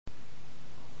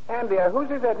Andy, whose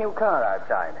is that new car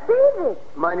outside? David.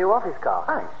 My new office car.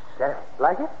 I say.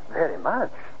 Like it? Very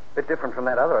much. Bit different from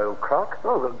that other old crock.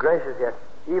 Oh, good gracious, yes.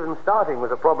 Even starting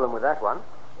was a problem with that one.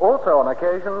 Also on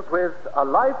occasions with A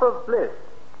Life of Bliss.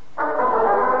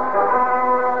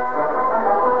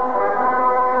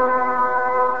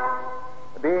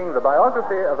 Being the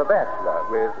biography of a bachelor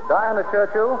with Diana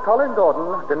Churchill, Colin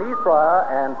Gordon, Denise Fryer,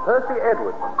 and Percy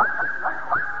Edwards.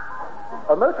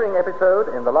 A motoring episode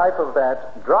in the life of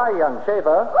that dry young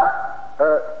shaver,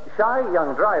 shy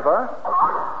young driver,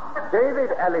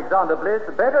 David Alexander Bliss,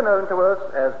 better known to us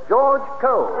as George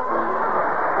Cole.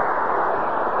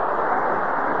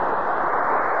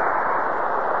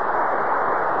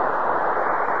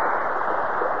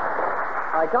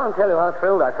 I can't tell you how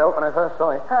thrilled I felt when I first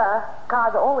saw it. Her.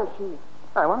 Cars are always she.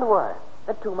 I wonder why.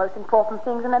 The two most important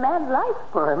things in a man's life.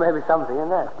 Well, there may be something in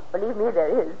that. Believe me, there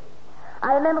is.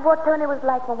 I remember what Tony was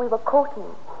like when we were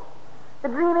courting. The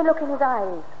dreamy look in his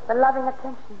eyes, the loving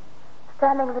attention,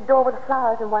 standing at the door with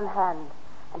flowers in one hand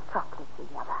and chocolates in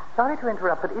the other. Sorry to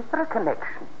interrupt, but is there a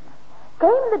connection?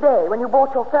 Came the day when you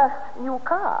bought your first new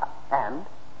car. And?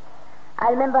 I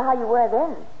remember how you were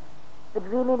then. The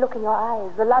dreamy look in your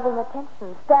eyes, the loving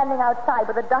attention, standing outside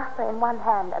with a duster in one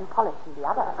hand and polish in the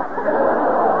other.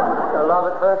 A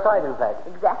love at first sight, in fact.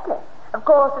 Exactly. Of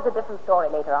course, it's a different story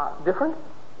later on. Different?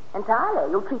 Entirely.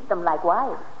 You'll treat them like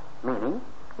wives. Meaning?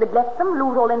 Neglect them,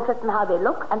 lose all interest in how they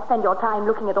look, and spend your time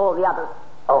looking at all the others.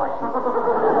 Oh, I see.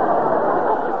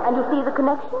 And you see the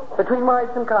connection? Between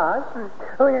wives and cars?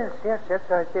 Oh, yes,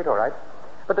 I see it all right.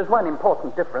 But there's one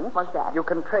important difference. What's that? You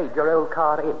can trade your old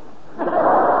car in.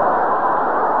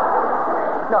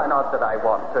 No, not that I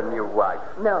want a new wife.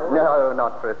 No? No,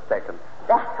 not for a second.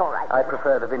 That's all right. I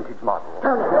prefer the vintage model.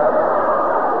 Tony.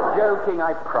 Joking,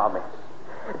 I promise.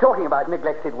 Talking about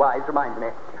neglected wives reminds me.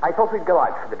 I thought we'd go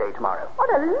out for the day tomorrow. What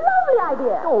a lovely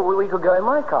idea. Oh, we could go in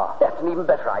my car. That's an even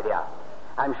better idea.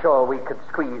 I'm sure we could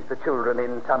squeeze the children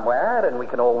in somewhere, and we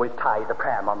can always tie the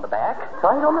pram on the back.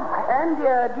 Tie it on the back? And,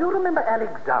 do you remember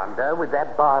Alexander with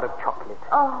that bar of chocolate?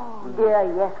 Oh, dear,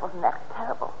 yes. Wasn't that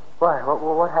terrible? Why?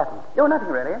 What happened? Oh, nothing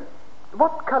really.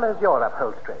 What color's your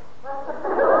upholstery?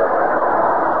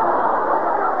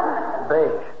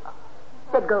 Beige.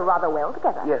 They'd go rather well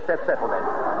together. Yes, that's settled then.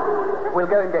 We'll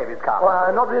go in David's car. Well,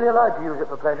 I'm not really allowed to use it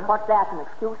for pleasure. What's that, an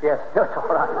excuse? Yes, that's all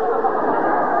right.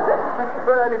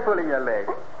 We're only pulling your leg.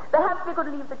 Perhaps we could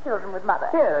leave the children with Mother.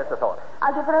 Yeah, that's a thought.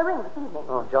 I'll give her a ring this evening.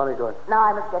 Oh, jolly good. Now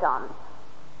I must get on.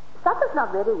 Supper's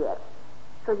not ready yet,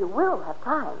 so you will have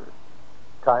time.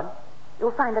 Time?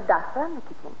 You'll find a duster in the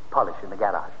kitchen. Polish in the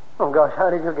garage. Oh, gosh, how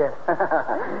did you guess?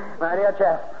 My dear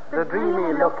chap, the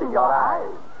dreamy look in your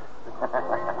eyes.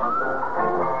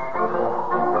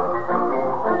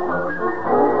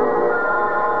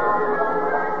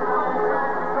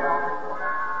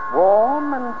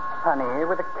 Warm and sunny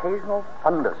with occasional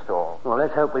thunderstorms. Well,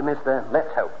 let's hope we miss them.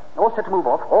 Let's hope. All set to move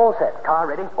off. All set. Car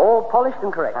ready. All polished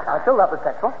and correct. I filled up with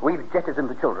petrol. We've jettisoned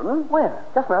the children. Where?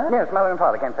 Just now? Yes, Mother and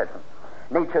Father came fetch them.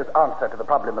 Nature's answer to the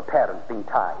problem of parents being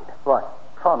tied. What?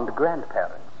 Fond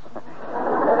grandparents.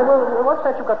 Well, what's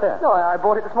that you've got there? No, I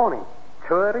bought it this morning.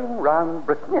 Touring round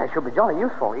Britain. Yeah, it should be jolly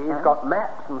useful. He's got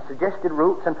maps and suggested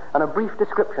routes and a brief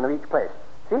description of each place.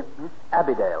 See?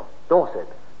 Abbeydale, Dorset,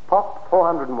 Pop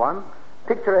 401,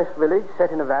 picturesque village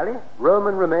set in a valley,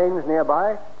 Roman remains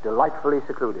nearby, delightfully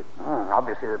secluded.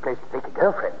 Obviously the place to take a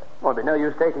girlfriend. Well, there'd be no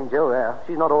use taking Jill there.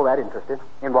 She's not all that interested.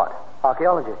 In what?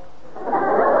 Archaeology.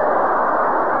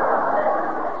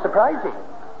 Surprising,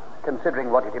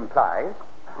 considering what it implies.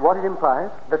 What it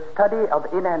implies? The study of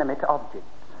inanimate objects.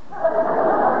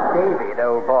 David,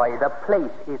 old boy, the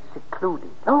place is secluded.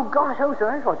 Oh, gosh, so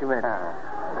that's what you meant.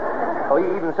 Oh,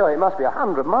 even so, it must be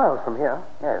 100 miles from here.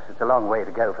 Yes, it's a long way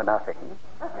to go for nothing.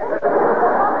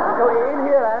 Go in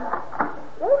here, Anne.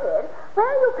 David, where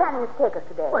are you planning to take us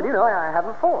today? Well, you know, I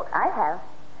haven't thought. I have.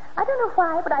 I don't know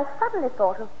why, but I suddenly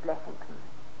thought of Blessington.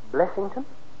 Blessington?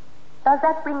 Does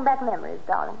that bring back memories,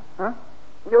 darling? Huh?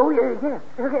 Oh, yes,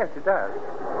 it does.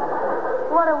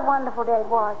 What a wonderful day it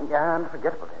was. Yeah,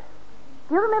 unforgettable day.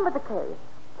 Do you remember the cave?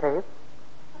 Cave?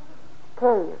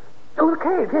 Cave. Oh, the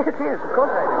cave, yes, of course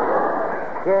I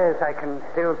do. Yes, I can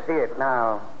still see it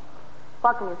now.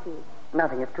 What can you see?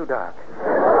 Nothing, it's too dark.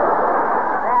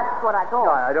 That's what I thought.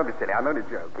 No, don't be silly, I'm only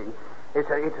joking. It's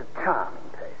a charming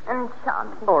place.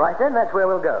 Enchanting. All right, then, that's where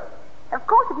we'll go. Of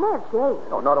course, it may have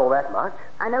changed. Oh, not all that much.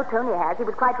 I know Tony has. He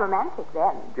was quite romantic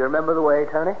then. Do you remember the way,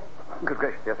 Tony? Good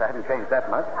gracious, yes, I haven't changed that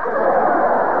much.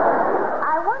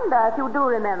 I wonder if you do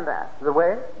remember. The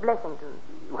way? Blessington.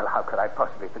 Well, how could I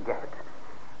possibly forget?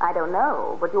 I don't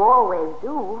know, but you always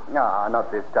do. No,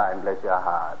 not this time, bless your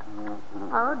heart.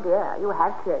 Oh, dear, you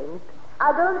have changed.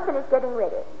 I'll go and finish getting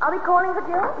ready. Are we calling for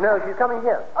Jill? No, she's coming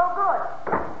here. Oh, good.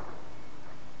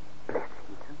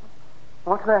 Blessington?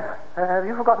 What's that? Have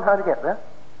you forgotten how to get there?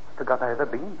 Forgot I'd ever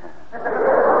been there.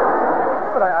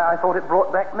 But I thought it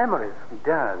brought back memories. It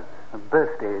does.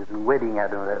 Birthdays and wedding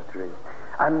anniversaries.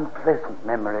 Unpleasant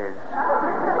memories.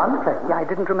 Unpleasant? Yeah, I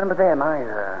didn't remember them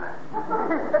either.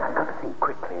 I've got to think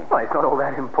quickly. Why, it's not all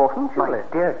that important, surely.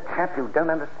 My dear chap, you don't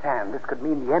understand. This could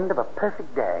mean the end of a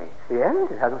perfect day. The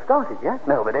end? It hasn't started yet.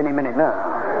 No, but any minute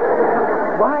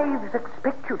now. Wives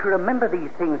expect you to remember these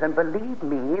things, and believe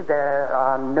me, there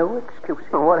are no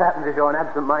excuses. Well, what happens if you're an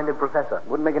absent-minded professor?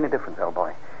 Wouldn't make any difference, old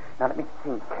boy. Now, let me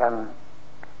think.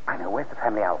 I know. Where's the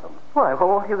family album? Why? Well,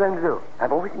 what are you going to do?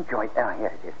 I've always enjoyed...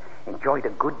 here it is. Enjoyed a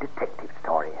good detective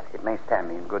story. It may stand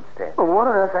me in good stead. Well, what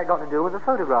on earth's that got to do with the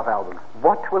photograph album?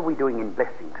 What were we doing in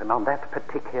Blessington on that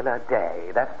particular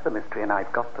day? That's the mystery, and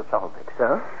I've got to solve it.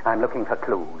 So? I'm looking for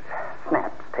clues.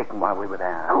 Snaps taken while we were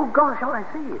there. Oh, gosh, I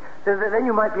see. So then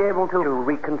you might be able to... To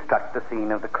reconstruct the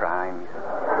scene of the crime.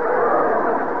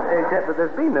 Except that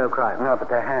there's been no crime. No, but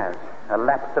there has. A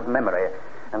lapse of memory.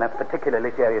 And that's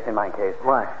particularly serious in my case.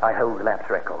 Why? I hold the lapse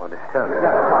record. Tell me. No,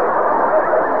 sorry.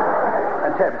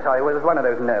 I'm terribly sorry. It was one of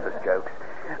those nervous jokes.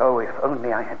 Oh, if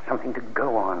only I had something to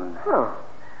go on. Oh.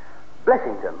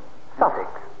 Blessington, Sussex.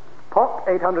 Pot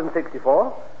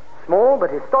 864. Small but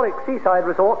historic seaside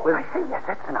resort with... I say, yes,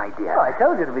 that's an idea. Oh, I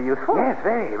told you to be useful. Yes,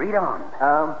 very. Read on.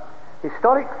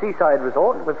 Historic seaside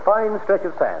resort with fine stretch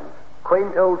of sands.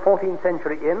 Quaint old 14th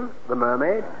century inn, the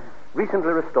Mermaid,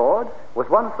 recently restored, was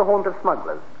once the haunt of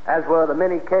smugglers, as were the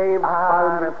many caves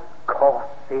found... Of course,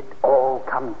 it all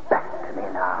comes back to me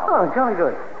now. Oh, jolly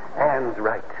good. Anne's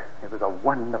right. It was a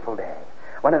wonderful day.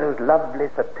 One of those lovely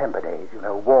September days,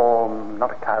 warm,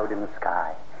 not a cloud in the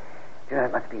sky.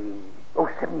 It must be,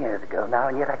 7 years ago now,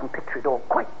 and yet I can picture it all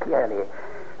quite clearly.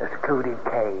 The secluded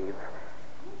cave,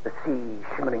 the sea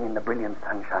shimmering in the brilliant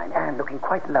sunshine, Anne looking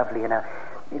quite lovely in a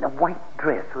white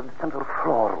dress with some sort of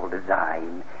floral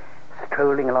design,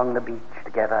 strolling along the beach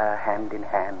together, hand in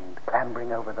hand,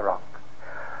 clambering over the rocks.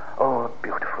 Oh, a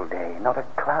beautiful day. Not a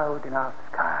cloud in our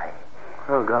sky.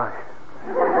 Oh, gosh.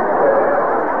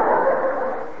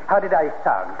 How did I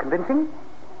sound? Convincing?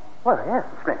 Well, yes.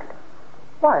 Splendid.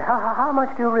 Why, how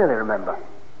much do you really remember?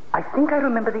 I think I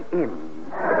remember the inn.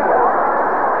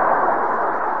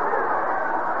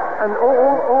 And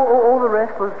all the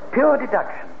rest was... Pure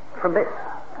deduction from this.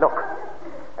 Look,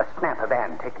 a snap of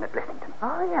Anne taken at Blessington.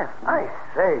 Oh, yes. I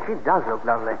say, she does look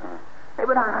lovely. Hey,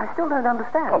 but I still don't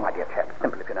understand. Oh, my dear chap, it's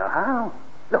simple if you know how.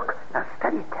 Look, now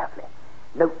study it carefully.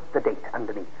 Note the date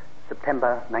underneath.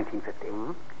 September 1950.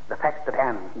 Mm-hmm. The fact that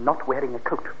Anne's not wearing a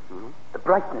coat. Mm-hmm. The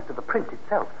brightness of the print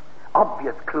itself.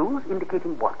 Obvious clues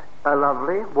indicating what? A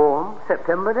lovely, warm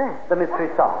September day. The mystery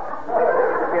solved.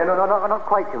 Yeah, no, not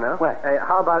quite, What?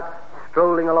 How about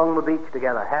strolling along the beach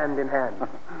together, hand in hand?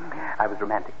 I was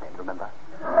romantic then, remember?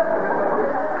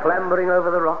 Clambering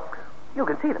over the rocks. You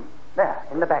can see them. There,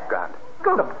 in the background.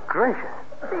 Good gracious.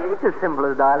 It's as simple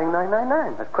as dialing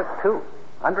 999. That's quick, too.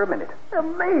 Under a minute.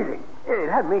 Amazing. It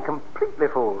had me completely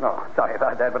fooled. Oh, sorry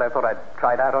about that, but I thought I'd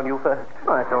try it out on you first.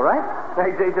 Oh, that's all right.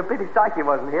 It's a pity Psyche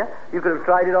wasn't here. You could have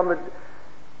tried it on the...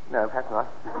 No, perhaps not.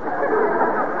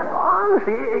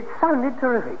 Honestly, it sounded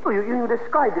terrific. Oh, you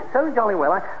described it so jolly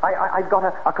well. I got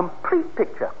a complete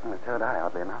picture. And so did I,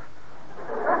 oddly enough.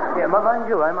 Yeah, mind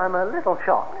you, I'm a little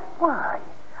shocked. Why?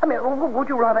 I mean, would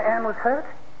you rather Anne was hurt?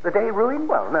 The day ruined?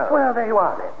 Well, no. Well, there you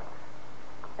are, then.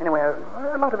 Anyway,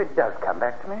 a lot of it does come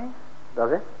back to me.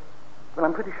 Does it? Well,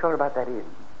 I'm pretty sure about that inn.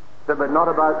 But not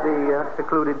about the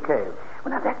secluded cave.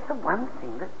 Well, now, that's the one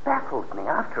thing that baffles me.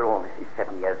 After all, this is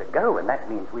 7 years ago, and that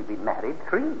means we've been married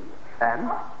 3.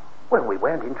 And? Well, we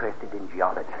weren't interested in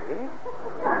geology.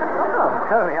 Oh,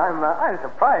 Tony, I'm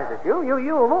surprised at you.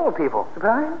 You of all people.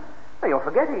 Surprised? Well, you're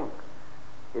forgetting.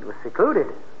 It was secluded.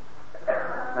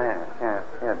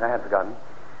 Yes, I had forgotten.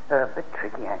 A bit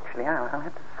tricky, actually. I'll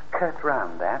have to skirt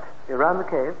round that. You're round the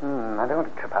cave? I don't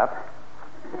want to trip up.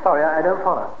 Sorry, I don't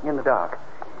follow. In the dark.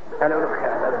 Now,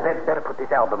 look, better put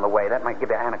this album away. That might give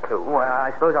Anne a clue. Well,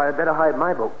 I suppose I'd better hide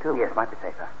my book, too. Yes, might be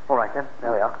safer. All right, then.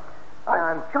 There we are.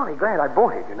 I'm jolly glad I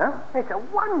bought it, It's a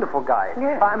wonderful guide.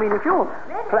 Yes. I mean, if you'll...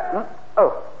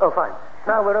 Oh, fine.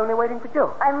 Now we're only waiting for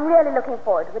Joe. I'm really looking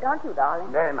forward to it, aren't you,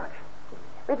 darling? Very much.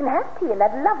 We can have tea in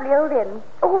that lovely old inn.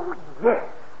 Oh, yes.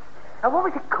 What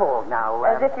was it called now?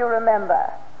 As if you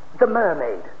remember. The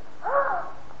Mermaid.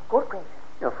 Good gracious.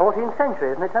 14th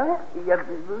century, isn't it, Tony? Yes,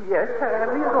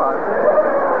 at least was.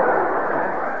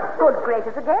 Good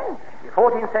gracious again.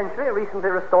 14th century, recently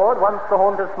restored, once the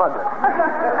haunt of smugglers.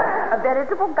 A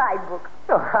veritable guidebook.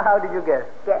 Oh, how did you guess?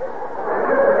 Yes?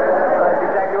 That's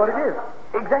exactly what it is.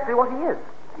 Exactly what he is.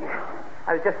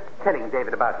 I was just telling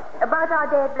David about it. About our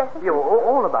day at Blessing? You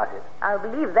all about it. I'll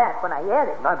believe that when I hear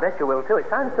it. And I bet you will, too. It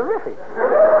sounds terrific.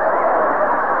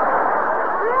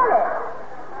 Really?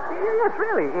 Yes,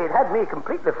 really. It had me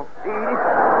completely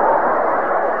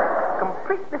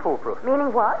completely foolproof.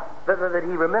 Meaning what? That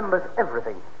he remembers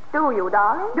everything. Do you,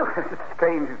 darling? As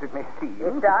strange as it may seem.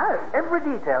 It does. Every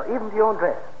detail, even to your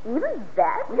dress. Even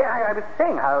that? Yeah, I was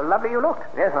saying how lovely you looked.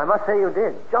 Yes, I must say you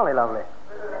did. Jolly lovely.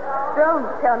 Don't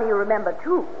tell me you remember,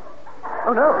 too.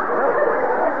 Oh, no.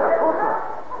 Of course not.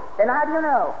 Then how do you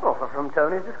know? Well, from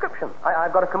Tony's description.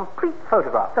 I've got a complete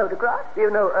photograph. Photograph? You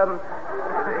know,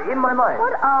 in my mind.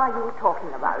 What are you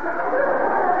talking about?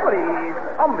 Well,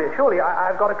 it's obvious, surely.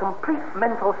 I've got a complete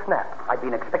mental snap. I've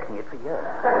been expecting it for years.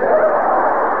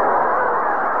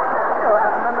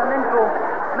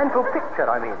 A mental picture,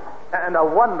 I mean. And a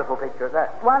wonderful picture at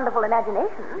that. Wonderful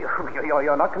imagination.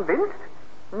 You're not convinced?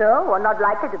 No, or not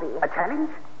likely to be. A challenge?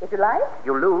 If you like.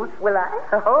 You lose? Will I?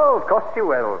 Oh, of course you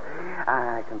will.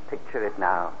 I can picture it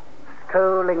now.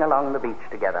 Strolling along the beach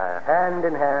together. Hand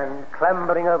in hand,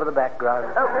 clambering over the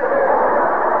background. Oh.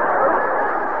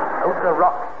 Over the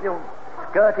rocks,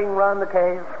 skirting round the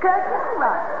cave. Skirting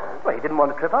round? Well, he didn't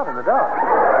want to trip up in the dark.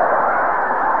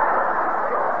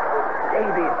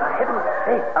 David, for heaven's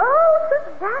sake. Oh, so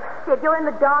that's it. You're in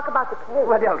the dark about the cave.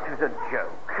 Well, it was a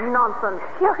joke. Nonsense.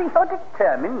 You're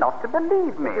Determined not to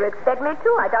believe me. You expect me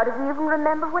to? I doubt if you even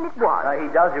remember when it was. He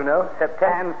does, you know.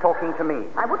 And talking to me.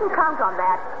 I wouldn't count on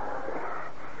that.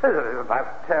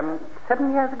 About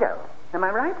 7 years ago. Am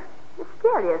I right?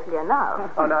 Mysteriously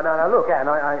enough. Oh, no. Look, Anne,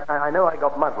 I know I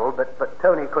got muddled, but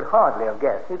Tony could hardly have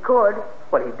guessed. He could.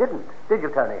 Well, he didn't. Did you,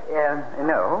 Tony?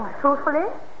 No. Truthfully?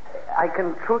 I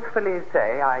can truthfully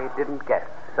say I didn't guess.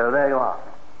 So there you are.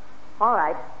 All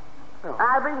right. Oh.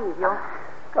 I'll believe you.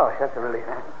 Gosh, that's a relief.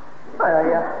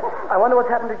 I wonder what's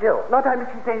happened to Jill. What time did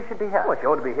she say she should be here? Well, she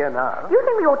ought to be here now. You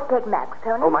think we ought to take Max,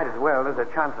 Tony? Oh, might as well. There's a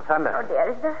chance of thunder. Oh, dear,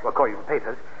 is there? Well, according to the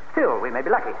papers. Still, we may be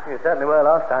lucky. You certainly were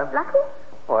last time. Lucky?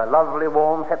 Oh, a lovely,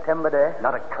 warm September day.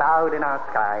 Not a cloud in our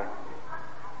sky.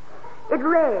 It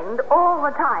rained all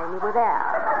the time we were there.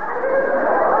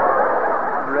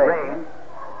 Rain?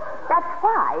 That's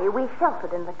why we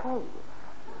sheltered in the cave.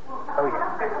 Oh, yes.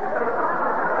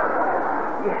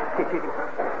 Yes,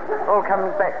 it all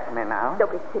comes back to me now.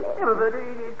 Don't be silly. Yeah, but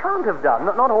it can't have done.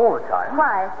 Not all the time.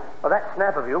 Why? Well, that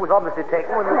snap of you was obviously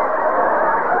taken when you...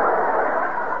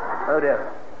 Oh, dear.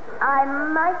 I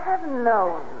might have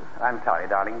known. I'm sorry,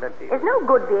 darling, but... It's no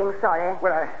good being sorry.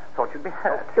 Well, I thought you'd be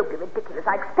hurt. Don't be ridiculous.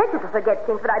 I expect you to forget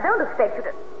things, but I don't expect you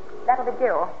to... That'll be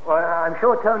Jill. Well, I'm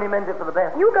sure Tony meant it for the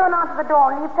best. You go and answer the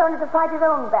door and leave Tony to fight his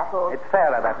own battles. It's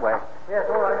fairer that way. Yes,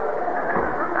 all right.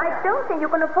 I don't think you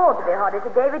can afford to be hard to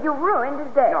David. You've ruined his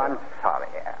day. No, I'm sorry.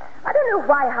 I don't know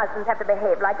why husbands have to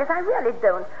behave like this. I really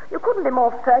don't. You couldn't be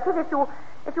more furtive if you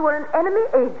were an enemy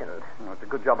agent. Oh, it's a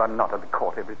good job I'm not at the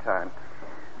court every turn.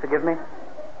 Forgive me?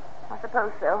 I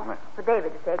suppose so. Well. For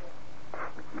David's sake.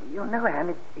 You know, Anne,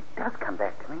 it does come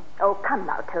back to me. Oh, come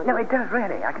now, Tony. No, it does,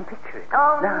 really. I can picture it.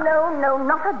 Oh, now, no,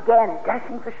 not again.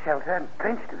 Dashing for shelter,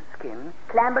 drenched to the skin.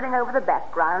 Clambering over the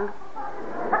background.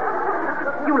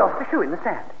 You lost a shoe in the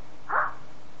sand.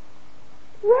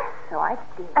 Yes, so I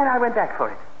see. And I went back for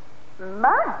it.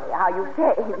 My, how you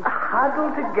say.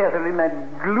 Huddled together in that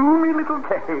gloomy little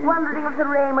cave. Wondering if the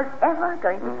rain was ever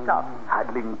going to stop.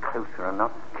 Huddling closer and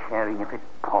not caring if it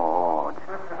poured.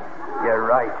 You're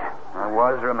right. I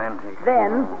was romantic.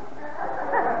 Then?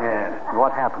 Yes.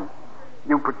 What happened?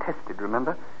 You protested,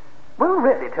 remember? Well,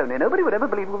 really, Tony, nobody would ever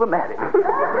believe we were married. I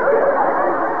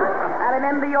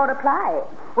remember your reply.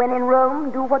 When in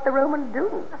Rome, do what the Romans do.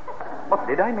 What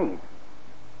did I mean?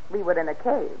 We were in a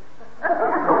cave.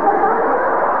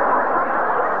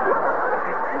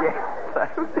 Yes.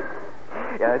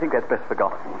 Yeah, I think that's best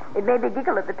forgotten. It made me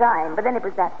giggle at the time, but then it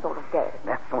was that sort of day.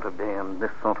 That sort of day and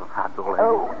this sort of huddle.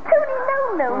 Oh, Tony,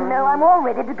 no. I'm all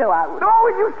ready to go out. No,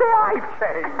 you say I've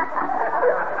changed.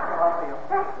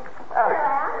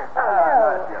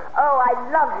 Oh, I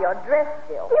love your dress,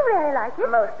 Bill. You really like it?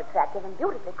 Most attractive and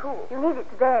beautifully cool. You need it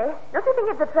today. Don't you think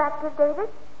it's attractive, David?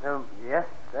 Yes,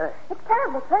 sir. It's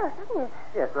terribly close, isn't it?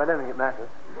 Yes, but I don't think it matters.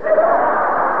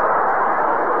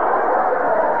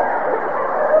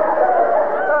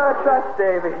 Trust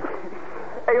David.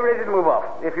 Are you ready to move off?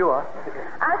 If you are.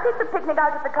 I'll take the picnic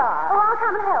out at the car. Oh, I'll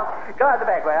come and help. Go out the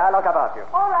back way. I'll look about you.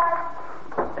 All right.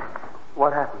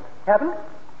 What happened? Happened?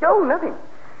 Oh, nothing.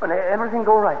 Well, everything's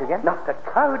all right again? Not a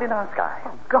cloud in our sky.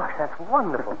 Oh, gosh, that's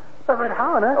wonderful. But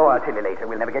how on earth? Oh, I'll tell you later.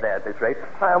 We'll never get there at this rate.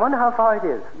 I wonder how far it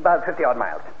is. About 50-odd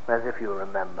miles. As if you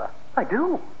remember. I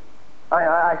do.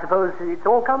 I suppose it's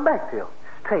all come back to you.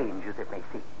 Strange as it may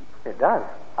seem. It does.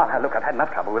 Oh, now, look, I've had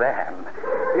enough trouble with their hand.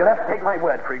 You'll have to take my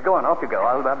word for it. Go on, off you go.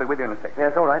 I'll be with you in a second.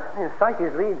 Yes, all right.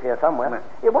 Psyche's leads here somewhere.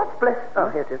 Oh,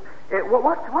 here it is.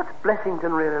 What's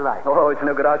Blessington really like? Oh, it's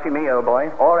no good asking me, old boy.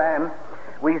 Or Anne.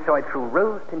 We saw it through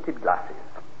rose-tinted glasses.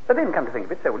 But then, come to think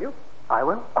of it, so will you? I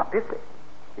will. Obviously.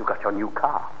 You've got your new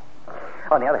car.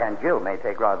 On the other hand, Jill may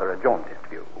take rather a jaundiced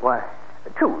view. Why?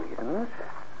 2 reasons.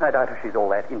 I doubt if she's all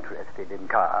that interested in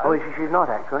cars. Oh, she's not,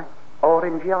 actually. Or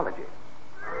in geology.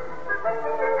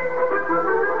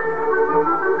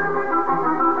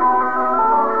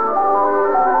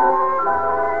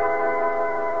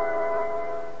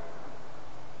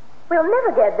 We'll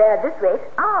never get there at this rate.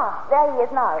 Ah, there he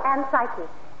is now. And Psyche.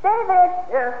 David!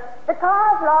 Yes? The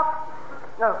car's locked.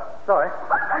 No, sorry.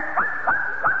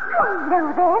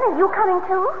 Hello, then. Are you coming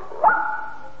too?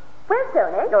 Where's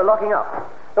Tony? You're locking up.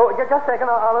 Oh, just a second.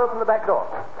 I'll open the back door.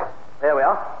 There we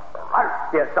are.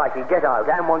 Yes, Psyche, get out.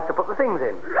 Anne wants to put the things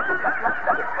in.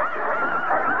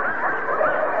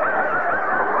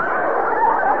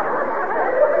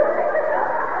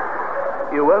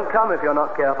 You won't come if you're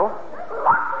not careful.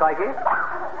 Psyche?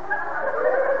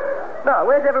 Now,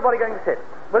 where's everybody going to sit?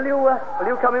 Will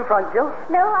you come in front, Jill?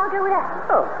 No, I'll go with that.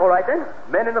 Oh, all right then.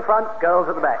 Men in the front, girls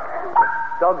at the back.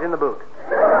 Dogs in the boot.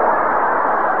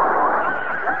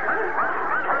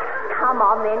 Come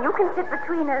on, then. You can sit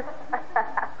between us.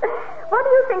 What do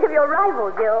you think of your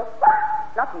rival, Jill?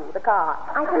 Not you, the car.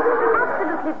 I think it's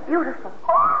absolutely beautiful.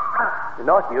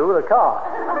 Not you, the car.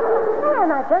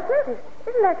 And I just noticed.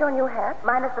 Isn't that your new hat?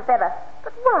 Minus the feather.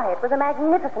 But why? It was a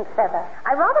magnificent feather.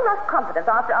 I rather lost confidence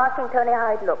after asking Tony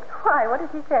how it looked. Why? What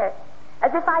did he say?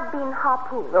 As if I'd been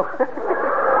harpooned. Oh,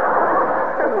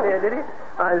 dear, did he?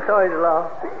 I'm sorry to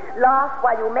laugh. Laugh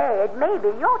while you may. It may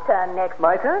be your turn next.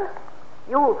 My turn?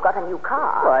 You've got a new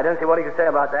car. Oh, I don't see what he could say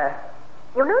about that.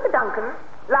 You know the Duncans,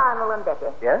 Lionel and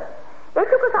Betty? Yes? They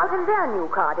took us out in their new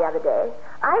car the other day.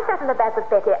 I sat in the back with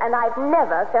Betty, and I've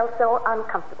never felt so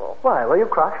uncomfortable. Why, were you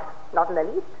crushed? Not in the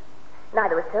least.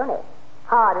 Neither was Tony.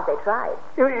 Hard as they tried.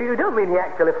 You don't mean he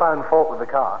actually found fault with the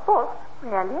car? Fault?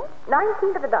 Really?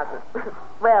 19 to the dozen.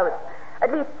 Well,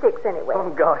 at least 6 anyway. Oh,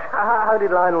 gosh. How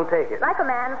did Lionel take it? Like a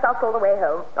man, sulked all the way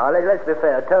home. Now, let's be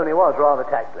fair. Tony was rather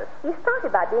tactless. He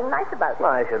started by being nice about it.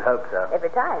 I should hope so. Every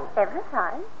time. Every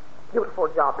time. Beautiful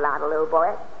job, Lionel, old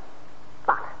boy.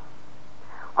 But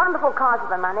wonderful cars with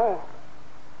the money.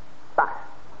 But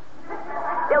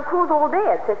they'll cruise all day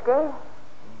at 50.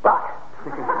 But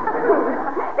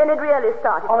then it really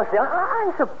started. Honestly,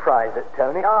 I'm surprised at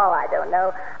Tony. Oh, I don't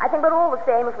know. I think we're all the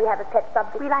same if we have a pet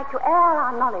subject. We like to air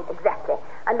our knowledge. Exactly.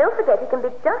 And don't forget, he can be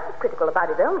just as critical about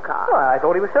his own car. Well, I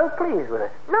thought he was so pleased with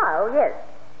it. No, yes.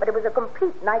 But it was a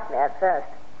complete nightmare at first.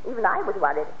 Even I was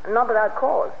worried, and not without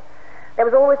cause. There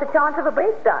was always the chance of a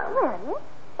breakdown. Really?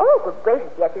 Oh, good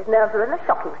gracious, yes. His nerves were in a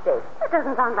shocking state. That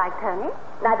doesn't sound like Tony.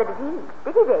 Neither did he.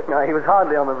 Did he, David? No, he was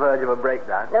hardly on the verge of a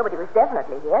breakdown. Nobody was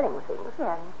definitely hearing things.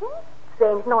 Hearing things?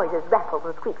 Strange noises, rattles,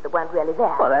 and squeaks that weren't really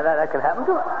there. Well, that can happen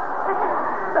to...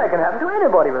 That can happen to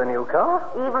anybody with a new car.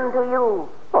 Even to you.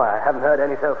 Well, I haven't heard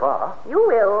any so far. You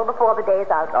will before the day's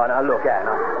out. Oh, now, look, Anne.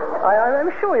 I'm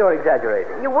sure you're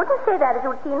exaggerating. You wouldn't say that if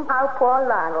you'd seen how poor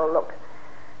Lionel looked.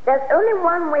 There's only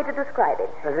one way to describe it.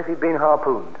 As if he'd been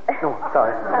harpooned. Oh, sorry.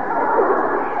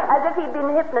 As if he'd been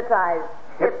hypnotized.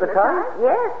 Hypnotized?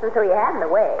 Yes, and so he had in a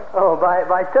way. Oh,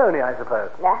 by Tony, I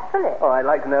suppose. Naturally. Oh, I'd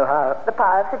like to know how. The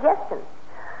power of suggestion.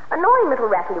 Annoying little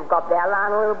rattle you've got there,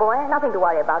 Lionel, little boy. Nothing to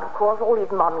worry about, of course. All these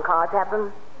modern cars have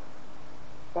them.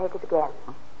 There it is again.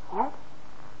 Hear it?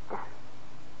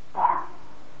 There.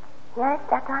 Hear it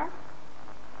that time?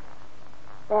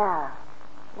 There.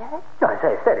 Hear it? No, I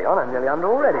say, steady on. I'm nearly under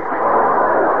already.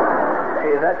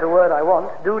 If that's the word I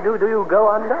want. Do you go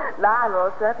under?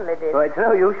 Lionel certainly did. Well, it's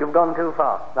no use. You've gone too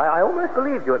far. I almost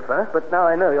believed you at first, but now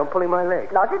I know you're pulling my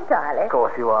leg. Not entirely. Of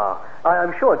course you are.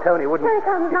 I'm sure Tony wouldn't... Here he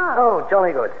comes now. Oh,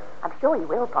 jolly good. I'm sure he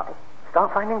will, Poppy.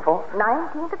 Start finding fault.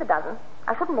 19 to the dozen.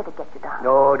 I shouldn't let it get you down.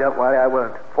 No, don't worry, I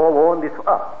won't. Forewarned is...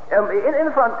 in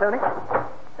the front, Tony.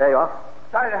 There you are.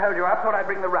 Sorry to hold you up. Thought I'd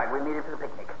bring the rug. We'll need it for the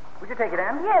picnic. Would you take it,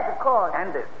 Anne? Yes, of course.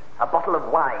 And this. A bottle of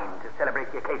wine to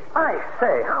celebrate the occasion. I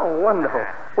say, how wonderful.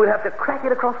 We'll have to crack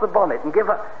it across the bonnet and give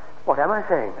her... What am I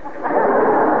saying?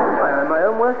 I'm my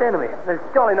own worst enemy. It's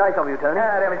jolly nice of you, Tony.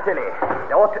 Don't be silly.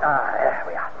 There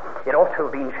we are. It ought to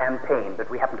have been champagne, but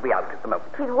we happen to be out at the moment.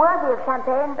 She's worthy of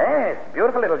champagne. Yes,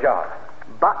 beautiful little job.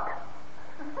 But...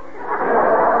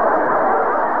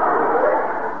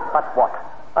 But what?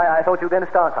 I thought you were going to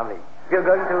start something. You're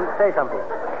going to say something.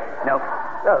 No.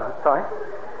 Oh, sorry.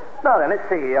 Now then, let's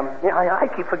see. I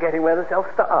keep forgetting where the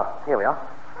self-start... Ah, here we are.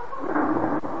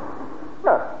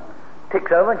 No.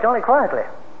 Ticks over jolly quietly.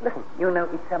 Listen. You know,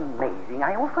 it's amazing.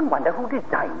 I often wonder who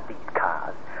designed these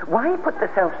cars. Why put the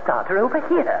self-starter over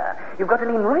here? You've got to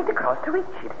lean right across to reach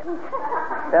it.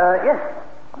 Yes.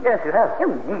 Yes, you have.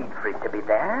 No need for it to be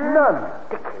there. None.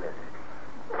 Ridiculous.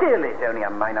 Still, it's only a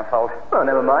minor fault. Oh,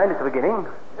 never mind. It's the beginning.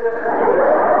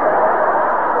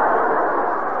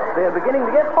 They're beginning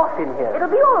to get hot in here. It'll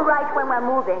be all right when we're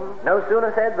moving. No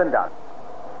sooner said than done.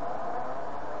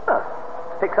 Oh,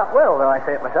 picks up well, though I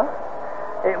say it myself.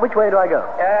 Which way do I go?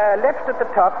 Left at the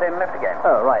top, then left again.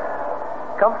 Oh, right.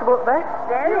 Comfortable at the back?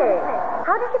 Very.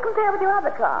 How did she compare with your other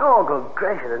car? Oh, good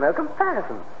gracious, there's no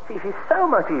comparison. See, she's so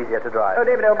much easier to drive. Oh,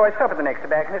 David, old boy, stop at the next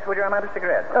tobacconist, would you? I'm out of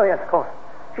cigarettes. Oh, yes, of course.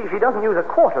 She doesn't use a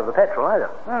quarter of the petrol either.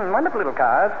 Wonderful little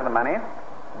cars for the money.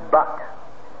 But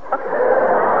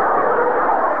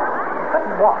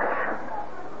what?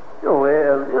 Oh,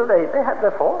 well, they have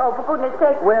their fault. Oh, for goodness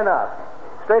sake. Where now?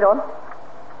 Straight on.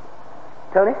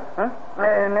 Tony?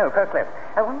 No, first left.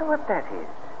 I wonder what that is.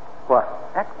 What?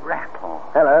 That rattle.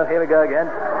 Hello, here we go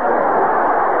again.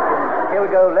 Here we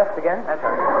go, left again. That's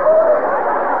right.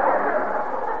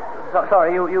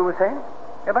 Sorry, you were saying?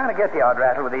 You're bound to get the odd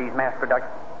rattle with these mass production.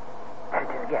 There it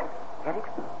is again. Get it?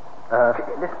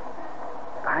 Listen.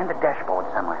 Behind the dashboard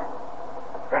somewhere.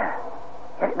 There.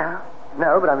 Get it now?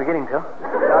 No, but I'm beginning to. I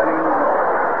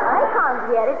can't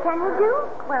hear it. Can you do?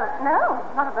 Well, no,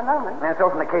 not at the moment. That's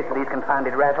often the case with these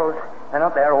confounded rattles. They're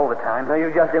not there all the time. No,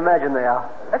 you just imagine they are.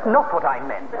 That's not what I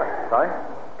meant. Sorry?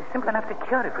 It's simple enough to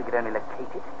cure if we could only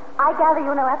locate it. I gather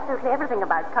you know absolutely everything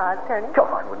about cars, Tony. Sure,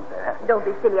 I wouldn't say that. Don't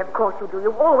be silly. Of course you do.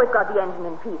 You've always got the engine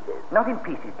in pieces. Not in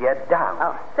pieces, dear. Down.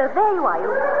 Oh, so there you are. You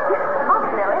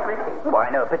must know everything. Well, I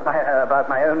know a bit about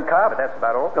my own car, but that's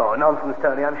about all. Oh, nonsense,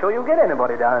 Tony. I'm sure you'll get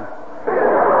anybody down.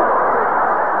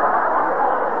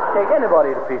 Take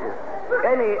anybody to pieces.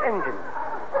 Any engine.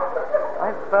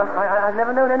 I've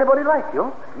never known anybody like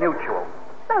you. Mutual.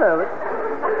 No,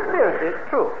 seriously, it's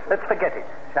true. Let's forget it,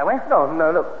 shall we? No,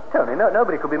 look, Tony,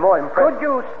 nobody could be more impressed. Could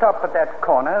you stop at that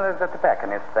corner? There's a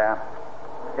tobacconist there.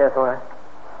 Yes, all right.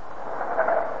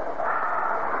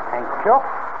 Thank you.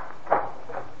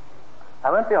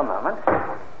 I won't be a moment.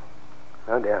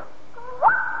 Oh, dear.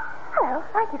 Hello,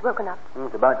 Frankie's woken up.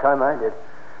 It's about time I did.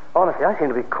 Honestly, I seem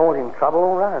to be causing trouble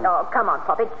all round. Oh, come on,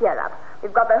 Poppy, cheer up.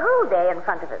 We've got the whole day in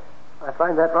front of us. I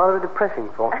find that rather a depressing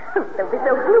thought. Don't be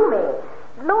so gloomy.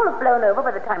 It'll all have blown over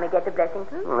by the time we get to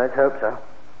Blessington. Well, let's hope so.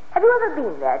 Have you ever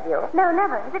been there, Jill? No,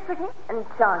 never. Is it pretty?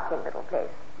 Enchanting little place.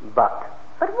 But?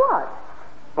 But what?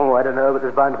 Oh, I don't know, but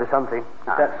there's bound to be something.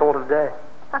 It's that sort of day.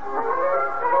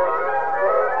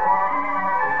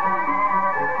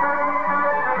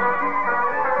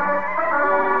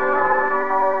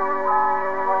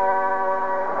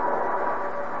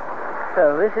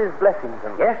 So, this is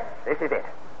Blessington. Yes, this is it.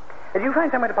 Did you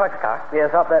find somewhere to park the car?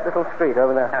 Yes, up that little street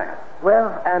over there. Oh, yes. Well,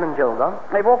 Anne and Joel gone?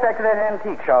 They walked back to that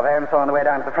antique shop Anne saw on the way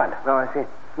down to the front. Oh, I see.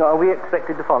 No, are we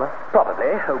expected to follow? Probably.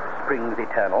 Hope springs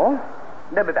eternal.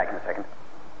 They'll be back in a second.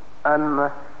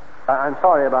 I'm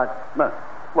sorry about...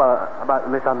 about the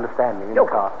misunderstanding in the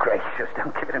car. Gracious,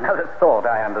 don't give it another thought.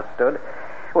 I understood.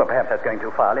 Well, perhaps that's going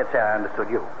too far. Let's say I understood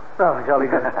you. Oh, jolly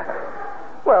good.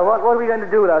 Well, what are we going to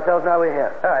do with ourselves now we're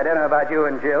here? Oh, I don't know about you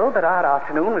and Jill, but our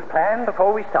afternoon was planned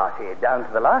before we started, down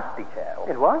to the last detail.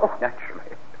 It was? Oh,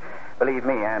 naturally. Believe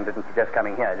me, Anne didn't suggest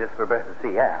coming here just for a breath of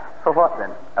sea air. For what,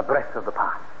 then? A breath of the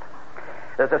past.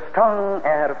 There's a strong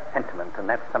air of sentiment, and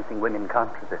that's something women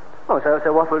can't resist. Oh,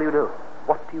 so what will you do?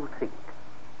 What do you think?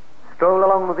 Stroll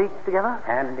along the beach together?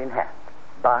 Hand in hand.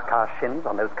 Bark our shins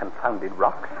on those confounded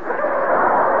rocks.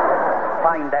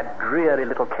 Find that dreary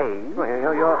little cave. Well,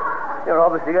 you're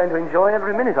obviously going to enjoy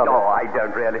every minute of it. Oh, I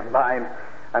don't really mind.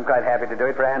 I'm quite happy to do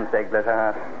it for Anne's sake, bless her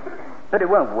heart. But it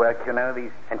won't work, you know.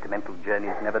 These sentimental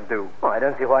journeys never do. Oh, I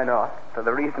don't see why not. For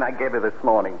the reason I gave you this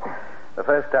morning. The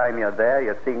first time you're there,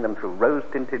 you're seeing them through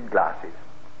rose-tinted glasses.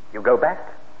 You go back,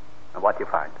 and what do you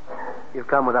find? You've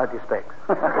come without your specs.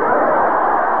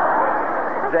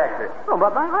 Exactly. Oh,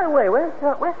 but by the way, where's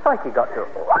Psyche got to?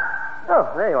 Oh,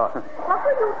 there you are. What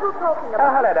were you two talking Oh,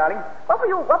 about? hello, darling. What were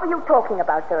you talking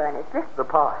about, Sir Ernest? The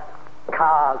past.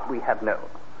 Cars we have known.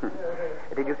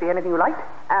 Did you see anything you liked?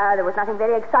 There was nothing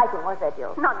very exciting, was there,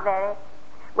 Jill? Not very.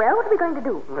 Well, what are we going to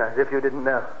do? As if you didn't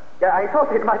know. I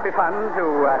thought it might be fun to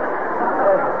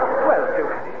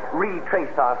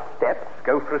retrace our steps,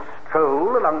 go for a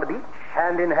stroll along the beach.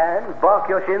 Hand in hand, bark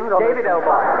your shins on David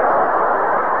Elbar.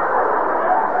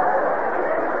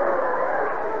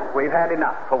 We've had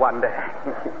enough for one day.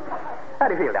 How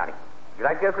do you feel, darling? Would you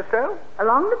like to go for a stroll?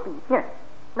 Along the beach? Yes.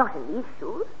 Not in these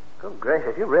shoes. Good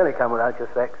gracious, you really come without your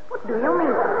specs. What do you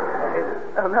mean?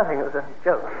 Oh, nothing. It was a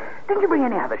joke. Didn't you bring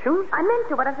any other shoes? I meant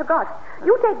to, but I forgot.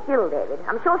 You take Jill, David.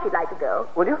 I'm sure she'd like to go.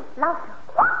 Would you? Love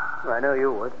to. I know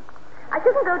you would. I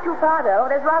shouldn't go too far, though.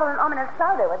 There's rather an ominous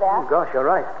cloud over there. Oh, gosh, you're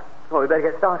right. Well, we better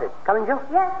get started. Coming, Jill?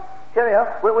 Yes. Cheerio.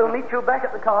 We'll meet you back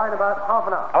at the car in about half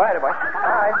an hour. All right, boy.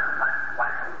 All right.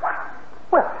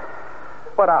 Well,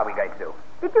 what are we going to do?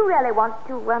 Did you really want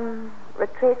to,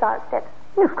 retrace our steps?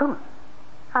 Yes, of course.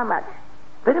 How much?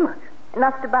 Very much.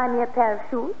 Enough to buy me a pair of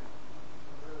shoes?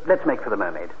 Let's make for the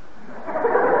Mermaid.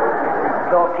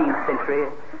 14th century,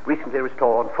 recently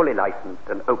restored, fully licensed,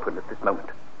 and open at this moment.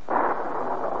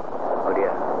 Oh,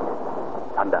 dear.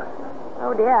 Thunder.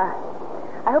 Oh, dear.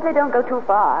 I hope they don't go too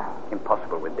far.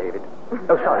 Impossible with David.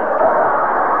 Oh, sorry.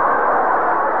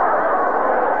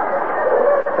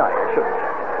 Sorry, I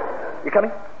shouldn't. You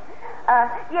coming?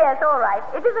 Yes, all right.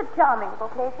 It is a charming little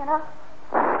place, you know.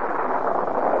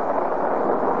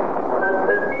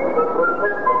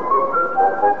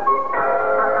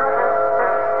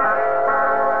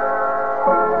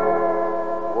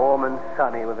 Warm and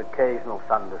sunny with occasional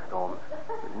thunderstorms.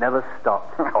 It never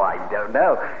stopped. Oh, I don't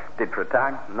know. Did for a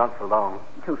time. Not for long.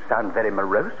 You sound very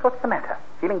morose. What's the matter?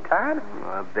 Feeling tired?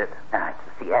 A bit. Ah,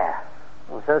 it's the air.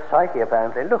 Well, so Psyche,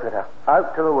 apparently. Look at her.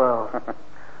 Out to the world.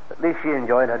 At least she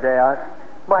enjoyed her day out.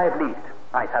 Why, at least.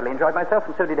 I thoroughly enjoyed myself,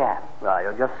 and so did Anne. Well,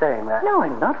 you're just saying that. No,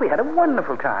 I'm not. We had a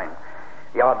wonderful time.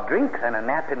 The odd drink and a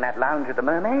nap in that lounge at the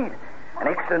Mermaid. An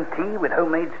excellent tea with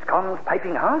homemade scones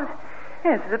piping hot.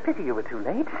 Yes, it's a pity you were too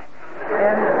late.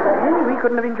 And we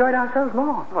couldn't have enjoyed ourselves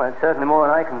more. Well, it's certainly more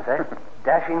than I can say.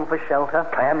 Dashing for shelter.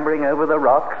 Clambering over the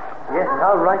rocks. Yes,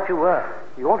 how right you were.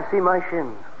 You ought to see my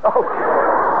shins. Oh,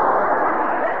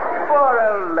 poor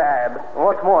old lad.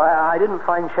 What's more, I didn't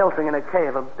find sheltering in a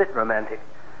cave a bit romantic.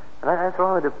 And that's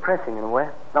rather depressing in a way.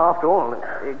 After all,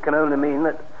 it can only mean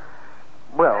that,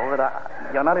 well,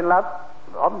 You're not in love?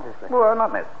 obviously. Well,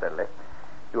 not necessarily.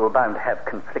 You were bound to have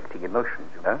conflicting emotions,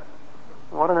 you know.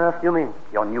 What on earth do you mean?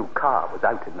 Your new car was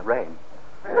out in the rain.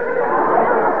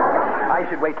 I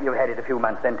should wait till you've had it a few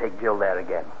months, then take Jill there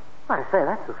again. I say,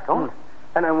 that's a thought.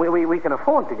 And then we can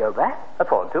afford to go back.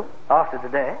 Afford to? After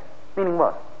today. Meaning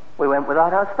what? We went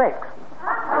without our specs.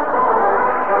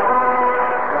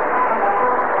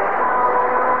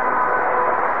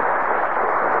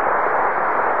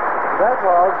 That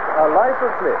was A Life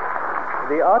of Bliss.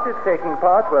 The artists taking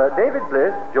part were David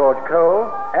Bliss, George Cole,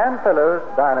 Anne Fellows,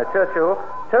 Diana Churchill,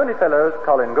 Tony Fellows,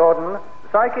 Colin Gordon,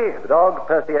 Psyche, the dog,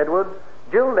 Percy Edwards,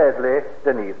 Jill Leslie,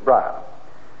 Denise Breyer.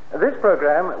 This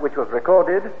program, which was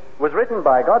recorded, was written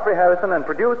by Godfrey Harrison and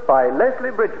produced by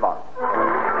Leslie Bridgemont.